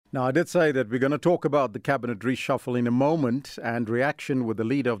Now, I did say that we're going to talk about the cabinet reshuffle in a moment and reaction with the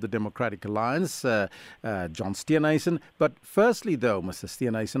leader of the Democratic Alliance, John Steenhuisen. But firstly, though, Mr.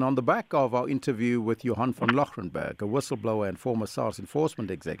 Steenhuisen, on the back of our interview with Johan van Logrenberg, a whistleblower and former SARS enforcement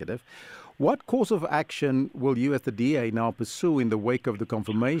executive, what course of action will you as the DA now pursue in the wake of the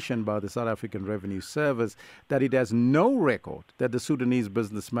confirmation by the South African Revenue Service that it has no record that the Sudanese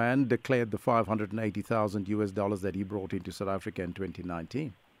businessman declared the $580,000 that he brought into South Africa in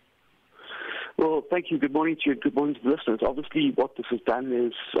 2019? Well, thank you. Good morning to you. Good morning to the listeners. Obviously, what this has done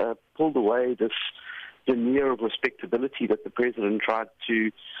is pulled away this veneer of respectability that the president tried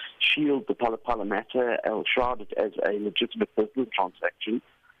to shield the Phala Phala matter, shroud it as a legitimate business transaction.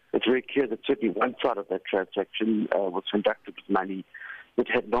 It's very clear that certainly one side of that transaction was conducted with money that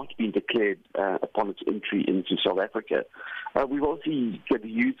had not been declared upon its entry into South Africa. We've obviously going to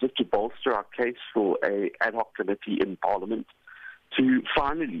use this to bolster our case for an ad hoc committee in Parliament to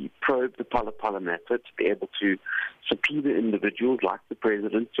finally probe the Phala Phala matter, to be able to subpoena individuals like the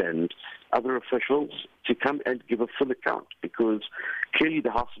president and other officials to come and give a full account, because clearly the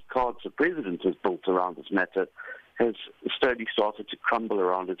house of cards the president has built around this matter has slowly started to crumble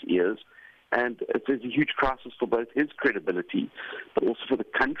around his ears. And there's a huge crisis for both his credibility, but also for the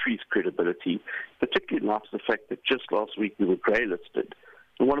country's credibility, particularly after the fact that just last week we were grey-listed.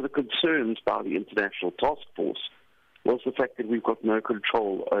 And one of the concerns by the International Task Force was the fact that we've got no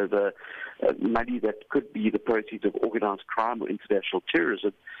control over money that could be the proceeds of organized crime or international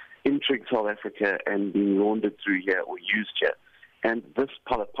terrorism entering South Africa and being laundered through here or used here. And this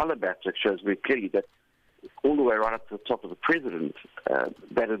Phala Phala matter shows very clearly that all the way right up to the top of the president,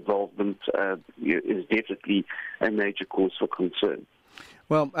 that involvement is definitely a major cause for concern.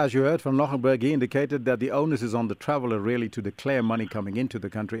 Well, as you heard from Logrenberg, he indicated that the onus is on the traveller really to declare money coming into the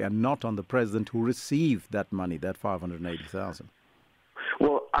country and not on the president who received that money, that $580,000.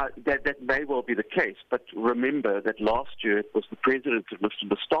 Well, that may well be the case, but remember that last year it was the president and Mr.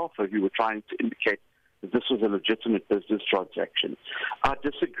 Mustafa who were trying to indicate that this was a legitimate business transaction. I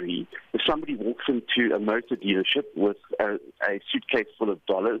disagree. If somebody walks into a motor dealership with a suitcase full of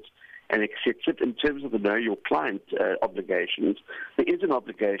dollars and accepts it, in terms of the Know Your Client obligations, there is an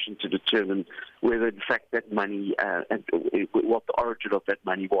obligation to determine whether, in fact, that money and what the origin of that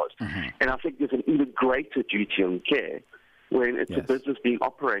money was. Mm-hmm. And I think there's an even greater duty on care when it's a business being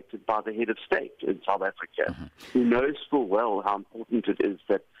operated by the head of state in South Africa, who knows full well how important it is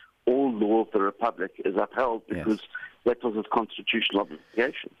that all law of the Republic is upheld, because that was his constitutional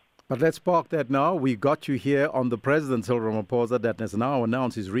obligation. But let's park that now. We got you here on the President, Cyril Ramaphosa, that has now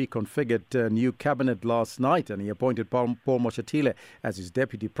announced his reconfigured new cabinet last night, and he appointed Paul Moshatile as his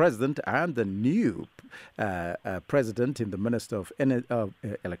deputy president and the new president in the Minister of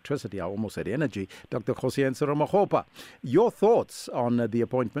Electricity, I almost said energy, Dr. Kgosientsho Ramokgopa. Your thoughts on the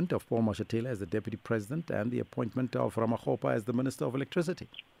appointment of Paul Moshatile as the deputy president and the appointment of Ramokgopa as the Minister of Electricity?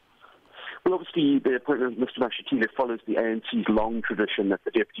 Well, obviously, the appointment of Mr. Moshatile follows the ANC's long tradition that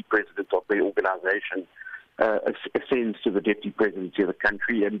the deputy president of the organisation ascends to the deputy presidency of the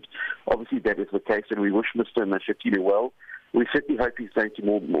country, and obviously that is the case, and we wish Mr. Moshatile well. We certainly hope he's going to be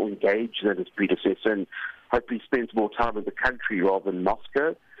more engaged than his predecessor, and hope he spends more time in the country rather than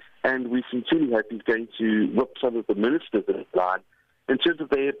Moscow, and we sincerely hope he's going to whip some of the ministers in line in terms of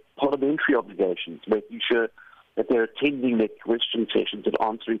their parliamentary obligations, making sure that they're attending their question sessions and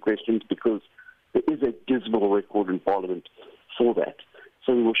answering questions, because there is a dismal record in Parliament for that.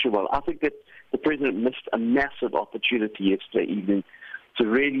 So we wish him well. I think that the President missed a massive opportunity yesterday evening to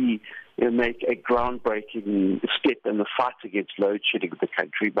really make a groundbreaking step in the fight against load shedding of the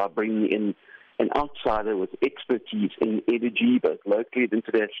country by bringing in an outsider with expertise in energy, both locally and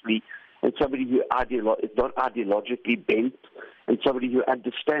internationally, and somebody who is not ideologically bent, and somebody who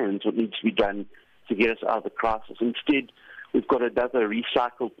understands what needs to be done to get us out of the crisis. Instead, we've got another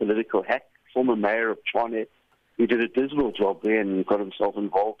recycled political hack, former mayor of Tshwane, who did a dismal job there and got himself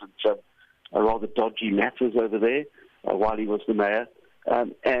involved in some rather dodgy matters over there while he was the mayor.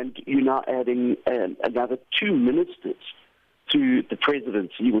 And you're now adding another two ministers to the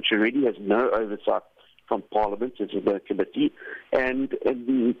presidency, which already has no oversight from Parliament, as a committee, and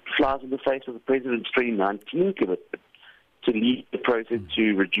flies in the face of the President's 2019 commitment to lead the process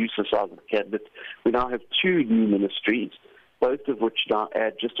to reduce the size of the cabinet. We now have two new ministries, both of which now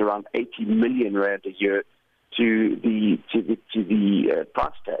add just around 80 million rand a year to the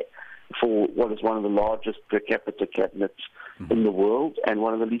price tag for what is one of the largest per capita cabinets in the world and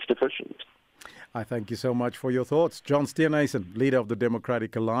one of the least efficient. I thank you so much for your thoughts. John Steenhuisen, leader of the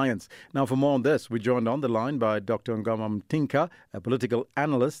Democratic Alliance. Now, for more on this, we're joined on the line by Dr. Ngoma Mtinka, a political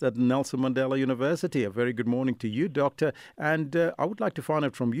analyst at Nelson Mandela University. A very good morning to you, Doctor. And I would like to find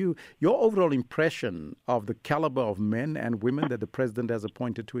out from you your overall impression of the caliber of men and women that the president has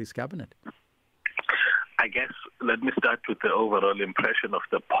appointed to his cabinet. I guess let me start with the overall impression of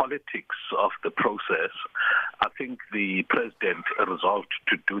the politics of the process. I think the president resolved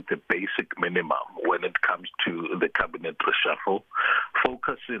to do the basic minimum when it comes to the cabinet reshuffle,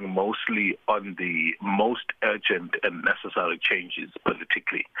 focusing mostly on the most urgent and necessary changes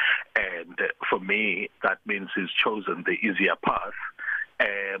politically. And for me, that means he's chosen the easier path.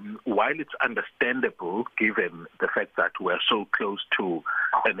 While it's understandable, given the fact that we're so close to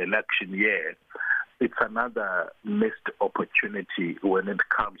an election year, it's another missed opportunity when it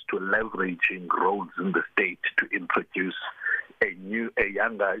comes to leveraging roles in the state to introduce a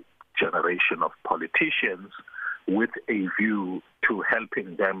younger generation of politicians with a view to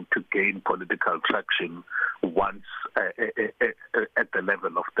helping them to gain political traction once at the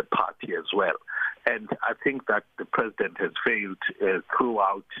level of the party as well. And I think that the president has failed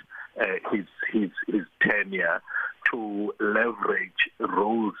throughout his tenure to leverage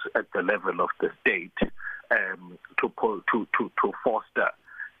roles at the level of the state to foster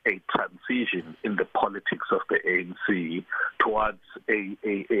a transition in the politics of the ANC towards a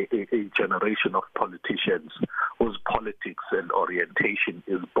generation of politicians whose politics and orientation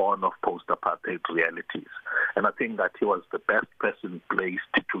is born of post-apartheid realities. And I think that he was the best person placed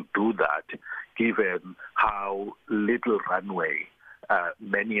to do that, given how little runway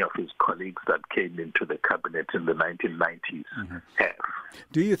many of his colleagues that came into the cabinet in the 1990s have.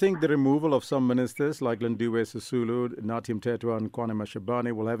 Do you think the removal of some ministers like Lindiwe Sisulu, Nathi Mthethwa and Kwana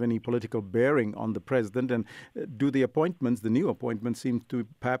Mashabane will have any political bearing on the president? And do the new appointments seem to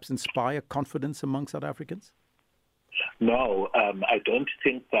perhaps inspire confidence among South Africans? No, I don't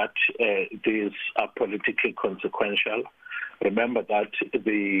think that these are politically consequential. Remember that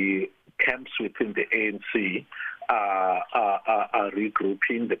the camps within the ANC are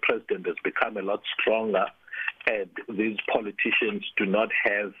regrouping. The president has become a lot stronger, and these politicians do not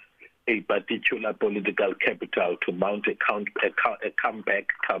have a particular political capital to mount a comeback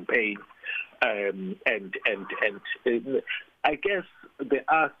campaign. And I guess there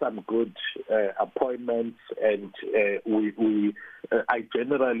are some good appointments, and I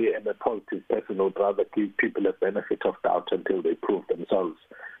generally am a positive person who would rather give people a benefit of doubt until they prove themselves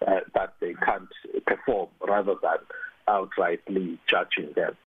that they can't perform, rather than outrightly judging them.